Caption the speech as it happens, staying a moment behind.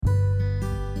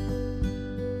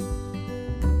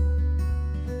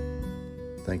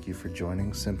Thank you for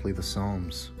joining Simply the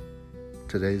Psalms.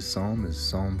 Today's psalm is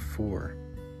Psalm 4,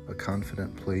 a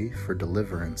confident plea for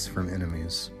deliverance from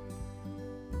enemies.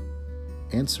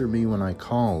 Answer me when I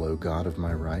call, O God of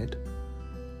my right.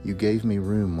 You gave me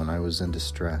room when I was in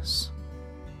distress.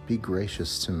 Be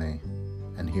gracious to me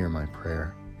and hear my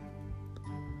prayer.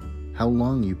 How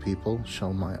long, you people,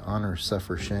 shall my honor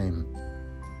suffer shame?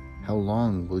 How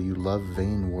long will you love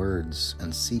vain words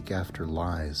and seek after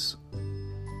lies?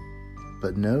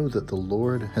 But know that the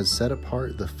Lord has set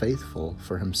apart the faithful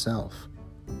for himself.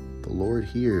 The Lord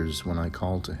hears when I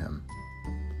call to him.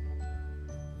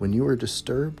 When you are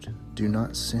disturbed, do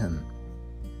not sin.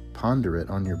 Ponder it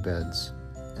on your beds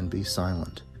and be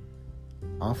silent.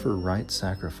 Offer right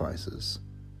sacrifices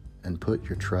and put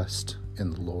your trust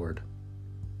in the Lord.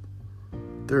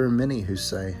 There are many who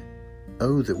say,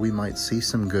 "Oh, that we might see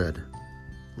some good.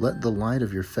 Let the light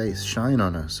of your face shine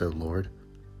on us, O Lord."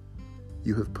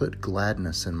 You have put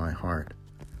gladness in my heart,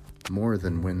 more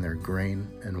than when their grain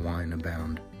and wine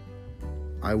abound.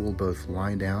 I will both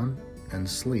lie down and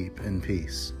sleep in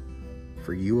peace.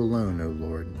 For you alone, O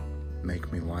Lord,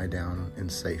 make me lie down in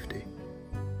safety.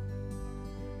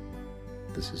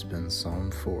 This has been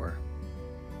Psalm 4.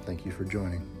 Thank you for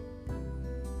joining.